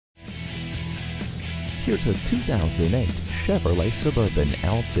Here's a 2008 Chevrolet Suburban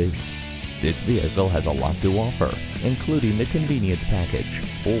LT. This vehicle has a lot to offer, including the convenience package,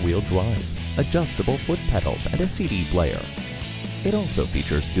 four-wheel drive, adjustable foot pedals, and a CD player. It also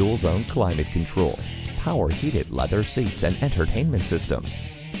features dual-zone climate control, power heated leather seats, and entertainment system.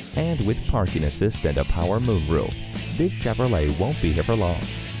 And with parking assist and a power moonroof, this Chevrolet won't be here for long.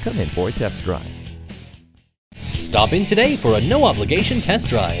 Come in for a test drive. Stop in today for a no-obligation test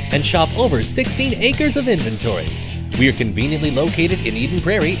drive and shop over 16 acres of inventory. We are conveniently located in Eden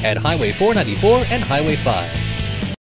Prairie at Highway 494 and Highway 5.